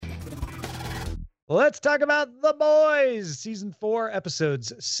Let's talk about The Boys, season 4,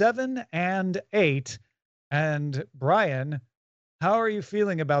 episodes 7 and 8. And Brian, how are you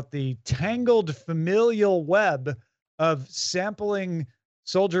feeling about the tangled familial web of sampling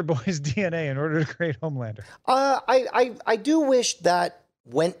Soldier Boy's DNA in order to create Homelander? I do wish that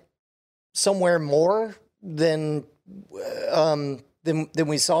went somewhere more than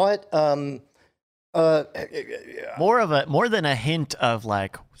we saw it. More than a hint of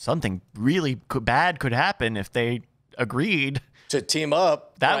like something really bad could happen if they agreed to team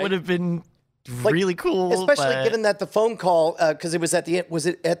up. That right? would have been really cool, especially given that the phone call, because it was at the end. Was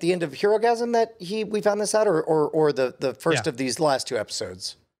it at the end of Herogasm that we found this out, or the first of these last two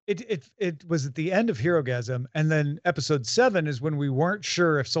episodes? It was at the end of Herogasm, and then episode 7 is when we weren't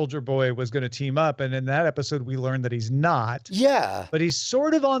sure if Soldier Boy was going to team up, and in that episode we learned that he's not. Yeah, but he's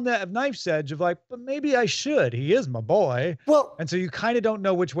sort of on the knife's edge of like, but maybe I should. He is my boy. Well, and so you kind of don't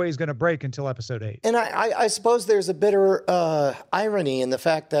know which way he's going to break until episode 8. And I suppose there's a bitter irony in the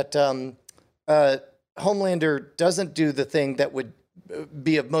fact that Homelander doesn't do the thing that would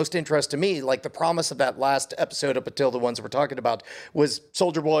be of most interest to me. Like the promise of that last episode up until the ones we're talking about was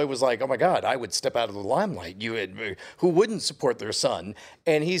Soldier Boy was like, oh my God, I would step out of the limelight. Who wouldn't support their son?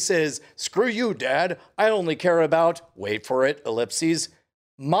 And he says, screw you, Dad. I only care about, wait for it, ellipses,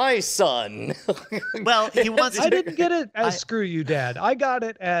 my son. Well, he wants I didn't get it as screw you, Dad. I got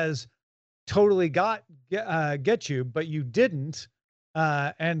it as totally get you, but you didn't.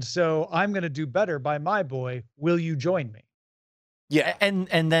 And so I'm going to do better by my boy. Will you join me? Yeah, and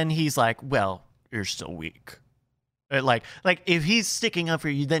then he's like, "Well, you're still weak." Like if he's sticking up for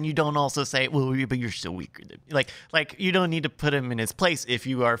you, then you don't also say, "Well, but you're still weaker than me." Like you don't need to put him in his place if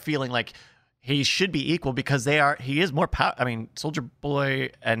you are feeling like he should be equal because he is more power. I mean, Soldier Boy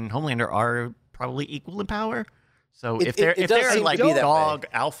and Homelander are probably equal in power. So if they're like dog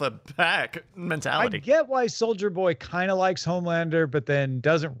alpha pack mentality, I get why Soldier Boy kind of likes Homelander, but then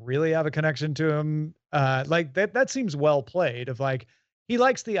doesn't really have a connection to him. Like that seems well played. Of like he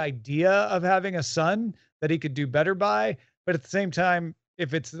likes the idea of having a son that he could do better by, but at the same time,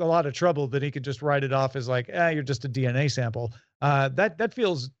 if it's a lot of trouble, then he could just write it off as like, you're just a DNA sample. That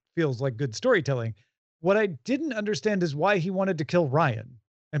feels like good storytelling. What I didn't understand is why he wanted to kill Ryan,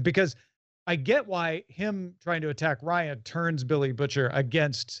 and because I get why him trying to attack Ryan turns Billy Butcher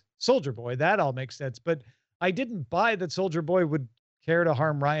against Soldier Boy. That all makes sense. But I didn't buy that Soldier Boy would care to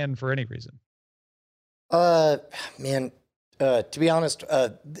harm Ryan for any reason. Man, to be honest,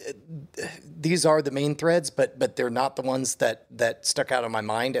 these are the main threads, but they're not the ones that stuck out in my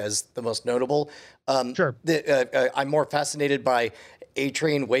mind as the most notable. Sure. I'm more fascinated by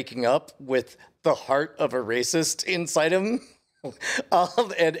A-Train waking up with the heart of a racist inside him.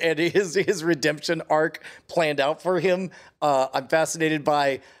 And his redemption arc planned out for him. I'm fascinated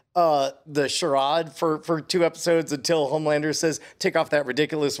by the charade for 2 episodes until Homelander says, take off that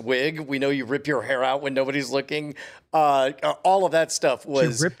ridiculous wig. We know you rip your hair out when nobody's looking. All of that stuff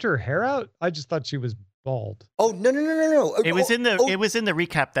was... She ripped her hair out? I just thought she was bald. Oh, no. It was in the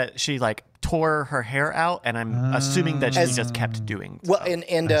recap that she like tore her hair out, and I'm assuming that she just kept doing well.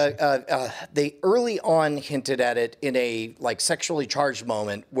 And they early on hinted at it in a like sexually charged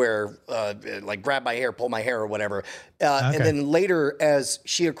moment where like grab my hair, pull my hair, or whatever. And then later, as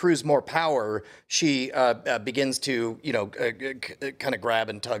she accrues more power, she begins to kind of grab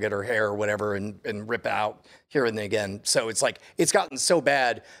and tug at her hair or whatever, and rip out here and then again. So it's like it's gotten so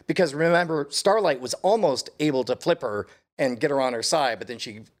bad because remember, Starlight was almost able to flip her and get her on her side, but then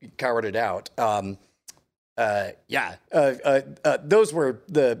she cowered it out. Those were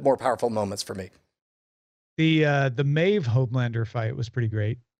the more powerful moments for me. The Maeve Homelander fight was pretty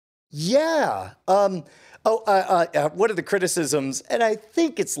great. Yeah. What are the criticisms? And I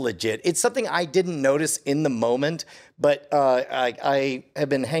think it's legit. It's something I didn't notice in the moment, but I have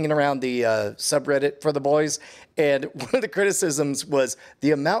been hanging around the subreddit for The Boys, and one of the criticisms was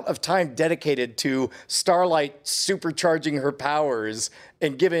the amount of time dedicated to Starlight supercharging her powers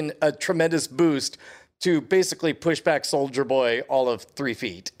and giving a tremendous boost to basically push back Soldier Boy all of 3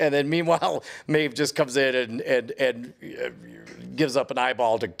 feet. And then meanwhile, Maeve just comes in and gives up an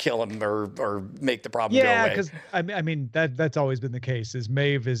eyeball to kill him or make the problem go away. Yeah, because I mean that's always been the case. Is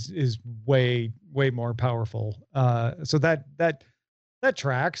Maeve is way more powerful. So that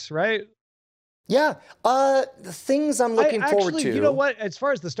tracks, right? Yeah. The things I'm looking forward to. You know what? As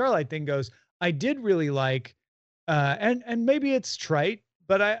far as the Starlight thing goes, I did really like, and maybe it's trite,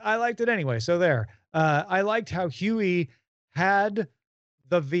 but I liked it anyway. So there. I liked how Huey had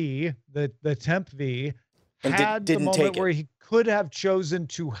the V, the temp V, and had the didn't moment take where it. he could have chosen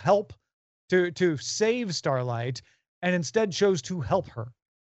to help to save Starlight, and instead chose to help her.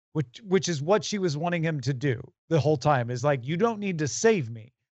 which is what she was wanting him to do the whole time. Is like, you don't need to save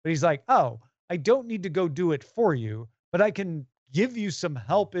me. But he's like, oh, I don't need to go do it for you, but I can give you some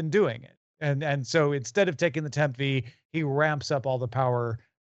help in doing it. And so instead of taking the temp V, he ramps up all the power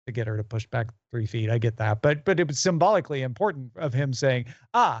to get her to push back 3 feet. I get that. But it was symbolically important of him saying,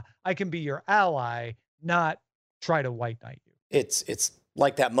 I can be your ally, not try to white knight you. It's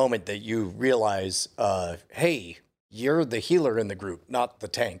like that moment that you realize, hey, you're the healer in the group, not the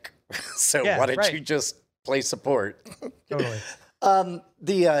tank. So Yeah, why don't right. you just play support? Totally.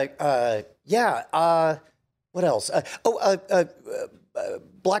 What else?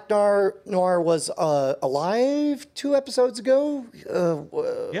 Black Noir was alive 2 episodes ago.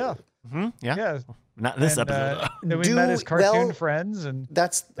 Yeah. Yeah. Yeah. Not this And, episode. Then we Do- met his cartoon well, friends, and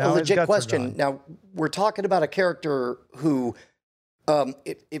That's a now his legit guts are question. gone. Now, we're talking about a character who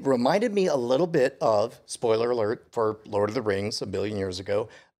it reminded me a little bit of, spoiler alert, for Lord of the Rings a billion years ago,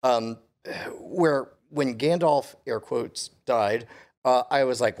 where when Gandalf, air quotes, died, I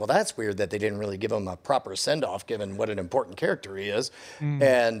was like, well, that's weird that they didn't really give him a proper send-off, given what an important character he is.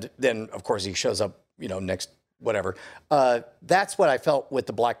 And then, of course, he shows up, next whatever. That's what I felt with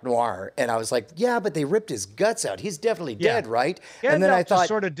the Black Noir. And I was like, yeah, but they ripped his guts out. He's definitely dead, right? Yeah, and then I just thought,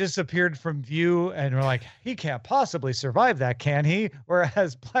 sort of disappeared from view, and we're like, he can't possibly survive that, can he?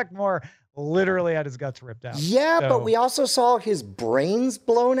 Whereas Blackmore literally had his guts ripped out. yeah, So- but we also saw his brains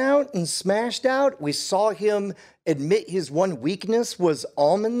blown out and smashed out. We saw him admit his one weakness was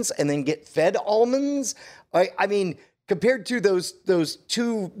almonds and then get fed almonds. I mean, compared to those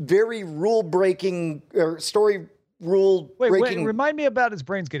 2 very rule-breaking or story Wait, rule-breaking. remind me about his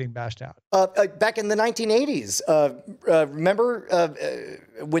brains getting bashed out. Back in the 1980s, remember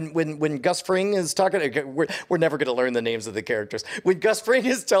when Gus Fring is talking? We're never going to learn the names of the characters. When Gus Fring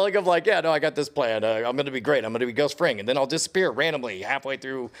is telling him, like, yeah, no, I got this plan. I'm going to be great. I'm going to be Gus Fring, and then I'll disappear randomly halfway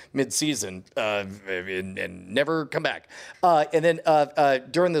through mid-season and never come back. And then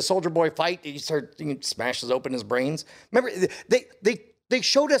during the Soldier Boy fight, he smashes open his brains. Remember, they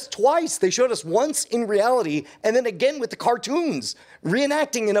showed us twice. They showed us once in reality, and then again with the cartoons,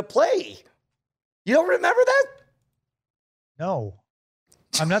 reenacting in a play. You don't remember that? No,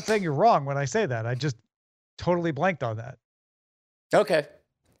 I'm not saying you're wrong when I say that. I just totally blanked on that. Okay.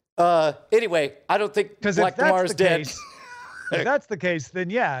 Anyway, I don't think Because Black if that's Noir's the dead. case, if that's the case, then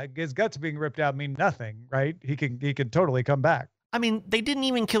yeah, his guts being ripped out mean nothing, right? He can totally come back. I mean, they didn't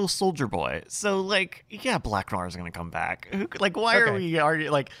even kill Soldier Boy, so like, yeah, Black Noir is gonna come back. Like, why are Okay. we arguing?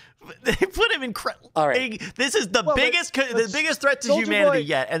 Like, they put him in. All right. This is the Well, the biggest threat to Soulja humanity Boy-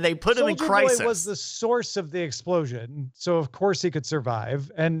 yet, and they put him in Soulja crisis. Boy was the source of the explosion, so of course he could survive.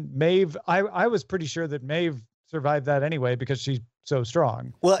 And Maeve, I was pretty sure that Maeve survived that anyway because she's so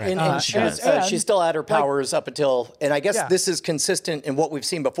strong. Well, and and- she still had her powers up until, and I guess Yeah. this is consistent in what we've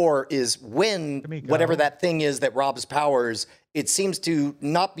seen before, is when Kamiko. whatever that thing is that robs powers, it seems to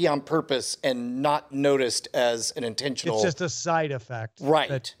not be on purpose and not noticed as an intentional. It's just a side effect,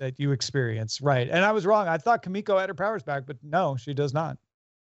 Right. That you experience, right? And I was wrong. I thought Kamiko had her powers back, but no, she does not.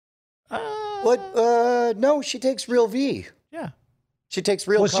 What? No, she takes real V. Yeah. She takes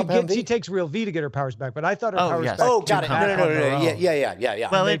real compound V. she takes real V to get her powers back, but I thought her Oh, powers yes. back. Oh, came got it. back No. on their own. Yeah.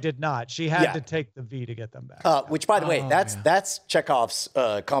 Well, They it- did not. She had Yeah. to take the V to get them back. Which, by the way, Oh, that's Chekhov's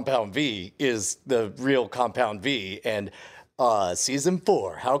compound V is the real compound V. And season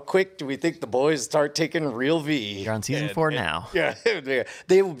 4, how quick do we think the boys start taking real V? You're on season 4 now. Yeah,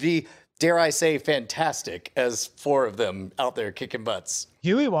 they will be, dare I say, fantastic as 4 of them out there kicking butts.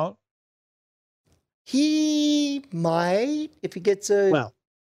 Huey won't. He might if he gets a. Well,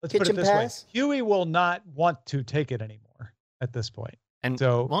 let's put it Kitchen this pass? way: Huey will not want to take it anymore at this point. And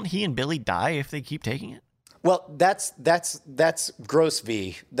So- won't he and Billy die if they keep taking it? Well, that's gross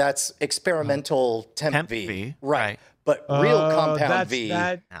V. That's experimental temp V. V, Right. right. But real compound that's, V.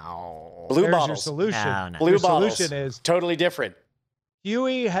 No. Blue there's your bottles. solution. No. Blue Your bottles. solution is Totally different.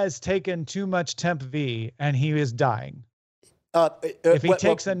 Huey has taken too much temp V and he is dying. If he Well,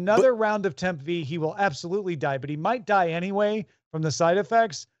 takes well, another round of temp V, he will absolutely die, but he might die anyway from the side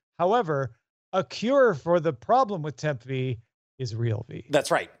effects. However, a cure for the problem with temp V is real V. That's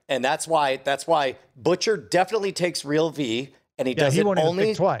right. And that's why Butcher definitely takes real V, and he does he it won't even only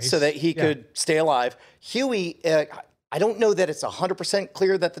think twice. so that he Yeah. could stay alive. Huey, I don't know that it's 100%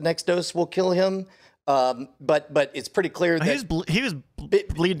 clear that the next dose will kill him, but it's pretty clear that He was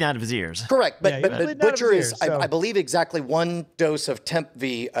bleeding out of his ears. correct. Yeah, he But was but bleeding out of Butcher his is, ears, so- I believe, exactly 1 dose of temp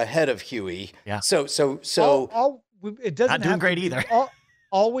V ahead of Huey. Yeah. So It doesn't Not doing have great to be- either.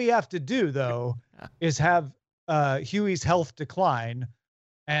 All we have to do though is have Huey's health decline,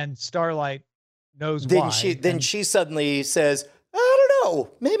 and Starlight knows why. then and- she suddenly says, I don't oh,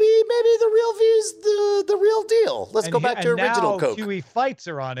 maybe the real V's the real deal. Let's go back to original now Coke. Huey fights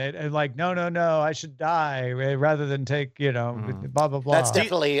her on it and like, no, I should die rather than take, blah blah blah. That's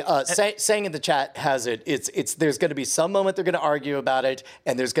definitely saying in the chat has it. It's there's going to be some moment they're going to argue about it,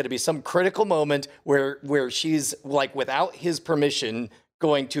 and there's going to be some critical moment where she's like without his permission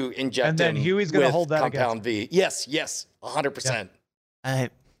going to inject and then him Huey's going to with hold that Compound V. Yes, 100%.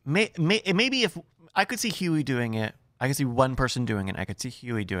 Maybe if I could see Huey doing it, I could see one person doing it. I could see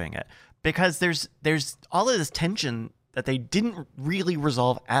Huey doing it because there's all of this tension that they didn't really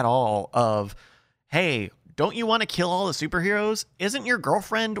resolve at all. Of, hey, don't you want to kill all the superheroes? Isn't your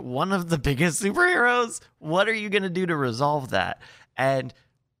girlfriend one of the biggest superheroes? What are you gonna do to resolve that? And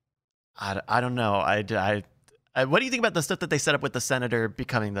I don't know. What do you think about the stuff that they set up with the senator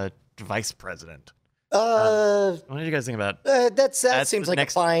becoming the vice president? What did you guys think about? That seems like a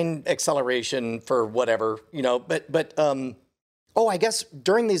fine acceleration for whatever, but I guess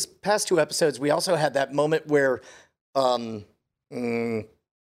during these past 2 episodes, we also had that moment where, not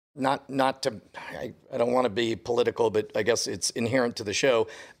to, I don't want to be political, but I guess it's inherent to the show.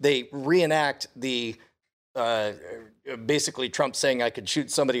 They reenact the, basically Trump saying I could shoot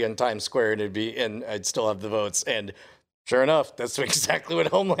somebody in Times Square and I'd still have the votes. And sure enough, that's exactly what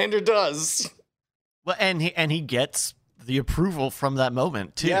Homelander does. Well, and he gets the approval from that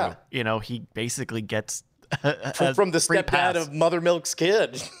moment too. Yeah. He basically gets from the stepdad of Mother Milk's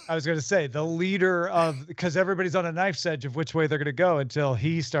kid. I was going to say the leader of, because everybody's on a knife's edge of which way they're going to go until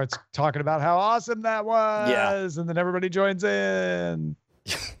he starts talking about how awesome that was, and then everybody joins in.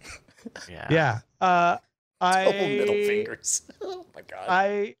 Yeah. Middle fingers. Oh my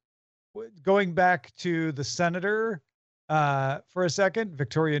God. Going back to the senator for a second,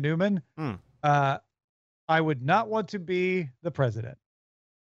 Victoria Newman. I would not want to be the president.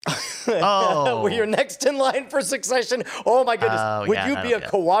 Oh, you're next in line for succession. Oh my goodness. Would you be a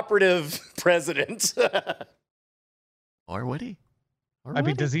cooperative president? Or would he?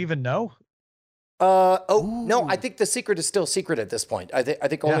 Does he even know? No, I think the secret is still secret at this point. I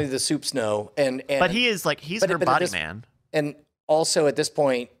think only the Soups know. But he is he's her body man. And also at this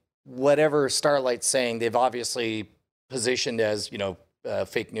point, whatever Starlight's saying, they've obviously positioned as,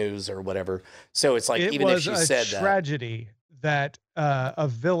 fake news or whatever. So it's like, even if she said that. It was a tragedy that a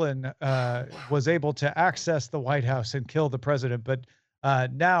villain was able to access the White House and kill the president. But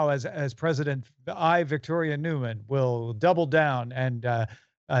now as president, Victoria Newman will double down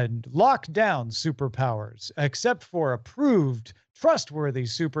and lock down superpowers, except for approved, trustworthy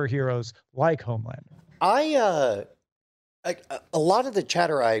superheroes like Homelander. A lot of the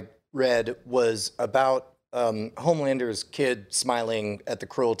chatter I read was about Homelander's kid smiling at the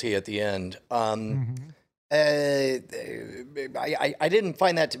cruelty at the end. I didn't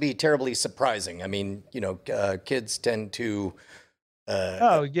find that to be terribly surprising. I mean, kids tend to.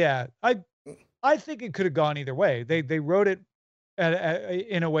 I think it could have gone either way. They wrote it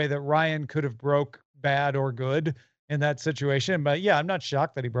in a way that Ryan could have broke bad or good in that situation. But yeah, I'm not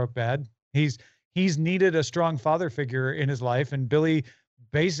shocked that he broke bad. He's needed a strong father figure in his life, and Billy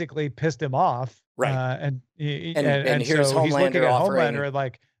basically pissed him off. Right. And here's so he's looking at offering Homelander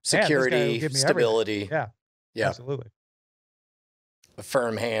like security, stability. Yeah, absolutely. A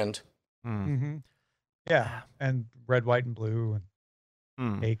firm hand. Yeah, and red, white, and blue,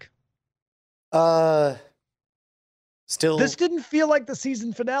 and cake. Still, this didn't feel like the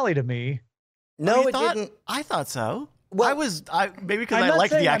season finale to me. No, it didn't. I thought so. Well, maybe because I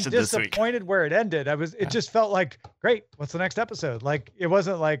liked the action this week. I'm disappointed where it ended. It just felt like, great, what's the next episode? Like, it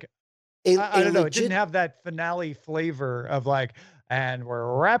wasn't like, I don't know. It didn't have that finale flavor of like, and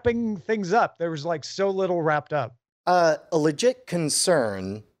we're wrapping things up. There was like so little wrapped up. A legit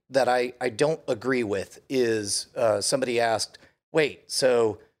concern that I don't agree with is somebody asked, wait,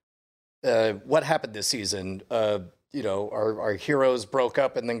 so what happened this season? Our heroes broke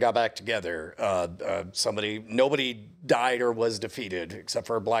up and then got back together. Nobody died or was defeated except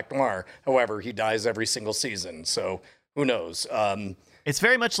for Black Noir. However, he dies every single season. So who knows? It's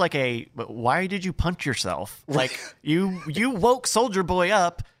very much like why did you punch yourself? Like you woke Soldier Boy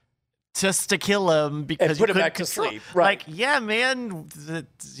up just to kill him because and put you him back to sleep. Right. Like, yeah, man.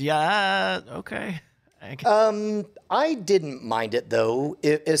 Yeah. Okay. I didn't mind it though,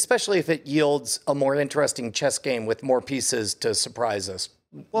 especially if it yields a more interesting chess game with more pieces to surprise us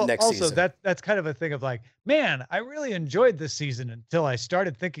next season. Also, that's kind of a thing of like, man, I really enjoyed this season until I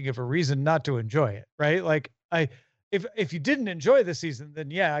started thinking of a reason not to enjoy it. Right? Like if you didn't enjoy the season, then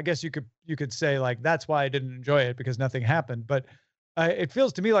yeah, I guess you could say like, that's why I didn't enjoy it because nothing happened. But it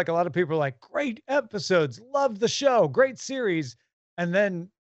feels to me like a lot of people are like, great episodes, love the show, great series. And then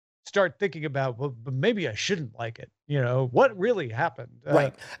start thinking about, well, but maybe I shouldn't like it. What really happened?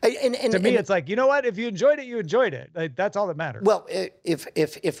 Right. And to me, it's like, you know what? If you enjoyed it, you enjoyed it. Like, that's all that matters. Well,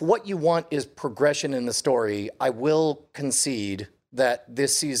 if what you want is progression in the story, I will concede that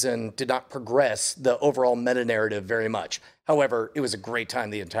this season did not progress the overall meta narrative very much. However, it was a great time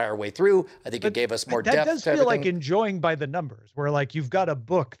the entire way through. I think it gave us more depth. That does feel like enjoying by the numbers, where like you've got a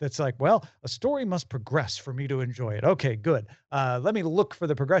book that's like, well, a story must progress for me to enjoy it. Okay, good. Let me look for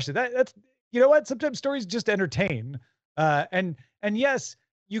the progression. That's you know what? Sometimes stories just entertain. And yes,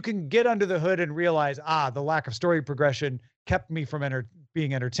 you can get under the hood and realize, the lack of story progression kept me from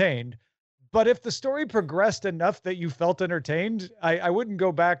being entertained. But if the story progressed enough that you felt entertained, I wouldn't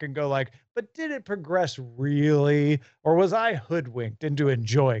go back and go like, but did it progress really? Or was I hoodwinked into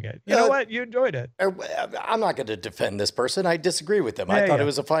enjoying it? You know what? You enjoyed it. I'm not going to defend this person. I disagree with them. I thought it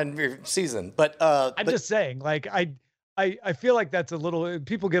was a fine season. But I'm just saying, like, I feel like that's a little,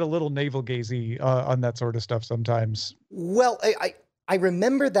 people get a little navel-gazy on that sort of stuff sometimes. Well, I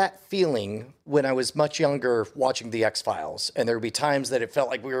remember that feeling when I was much younger watching the X-Files, and there would be times that it felt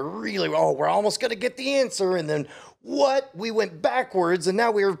like we were really, we're almost going to get the answer, and then we went backwards, and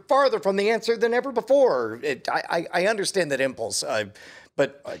now we were farther from the answer than ever before. I understand that impulse,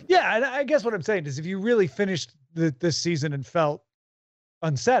 but yeah, and I guess what I'm saying is if you really finished this season and felt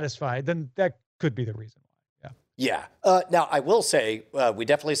unsatisfied, then that could be the reason why. Yeah. Now, I will say we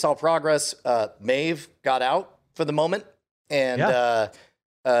definitely saw progress. Maeve got out for the moment. And bad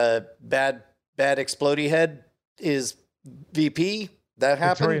explodey head is VP. That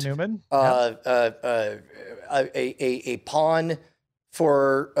happened. Victoria Newman. A pawn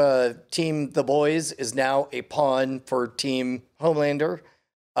for Team The Boys is now a pawn for Team Homelander.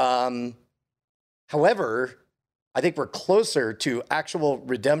 However, I think we're closer to actual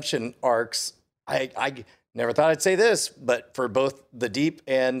redemption arcs. I never thought I'd say this, but for both the Deep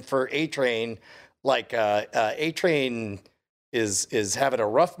and for A-Train, like A-Train is having a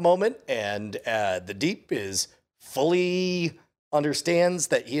rough moment, and the Deep is fully understands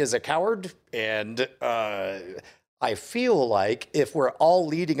that he is a coward. And I feel like if we're all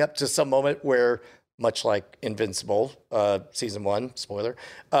leading up to some moment where, much like Invincible, season 1, spoiler,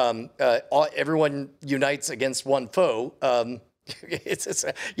 everyone unites against one foe.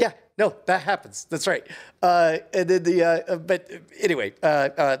 That happens. That's right. And then but anyway,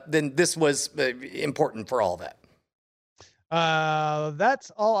 then this was important for all that.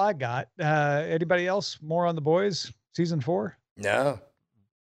 That's all I got. Anybody else more on The Boys season 4? No.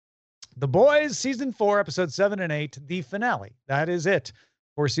 The Boys season 4, episode 7 and 8, the finale. That is it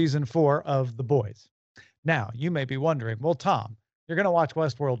for season 4 of The Boys. Now, you may be wondering, well, Tom, you're going to watch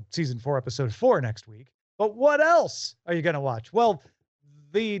Westworld season 4, episode 4 next week, but what else are you going to watch? Well,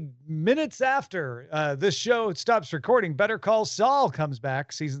 the minutes after this show stops recording, Better Call Saul comes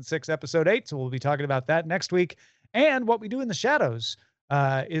back, season 6, episode 8. So we'll be talking about that next week. And What We Do in the Shadows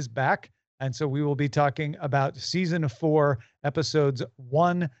is back. And so we will be talking about season 4, episodes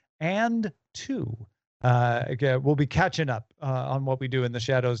 1 and 2. Again, we'll be catching up on What We Do in the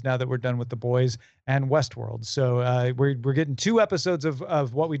Shadows now that we're done with The Boys and Westworld. So we're getting 2 episodes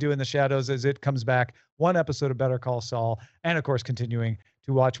of What We Do in the Shadows as it comes back, 1 episode of Better Call Saul, and of course continuing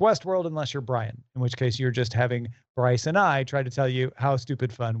to watch Westworld unless you're Brian, in which case you're just having Bryce and I try to tell you how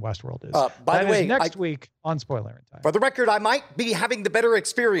stupid fun Westworld is. By the way, next week on Spoiler in Time. For the record, I might be having the better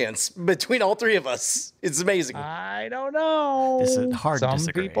experience between all 3 of us. It's amazing. I don't know. This is hard to Some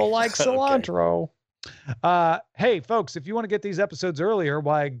disagree. people like cilantro. Hey, folks, if you want to get these episodes earlier,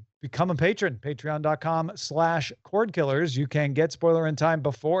 why become a patron? Patreon.com/cordkillers. You can get Spoiler in Time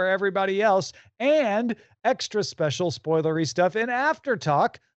before everybody else and extra special spoilery stuff in After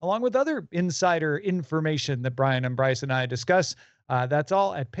Talk, along with other insider information that Brian and Bryce and I discuss. That's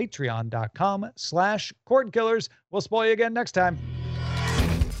all at patreon.com/cordkillers. We'll spoil you again next time.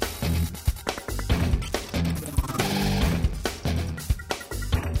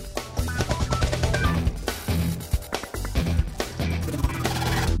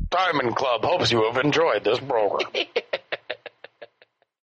 Diamond Club hopes you have enjoyed this program.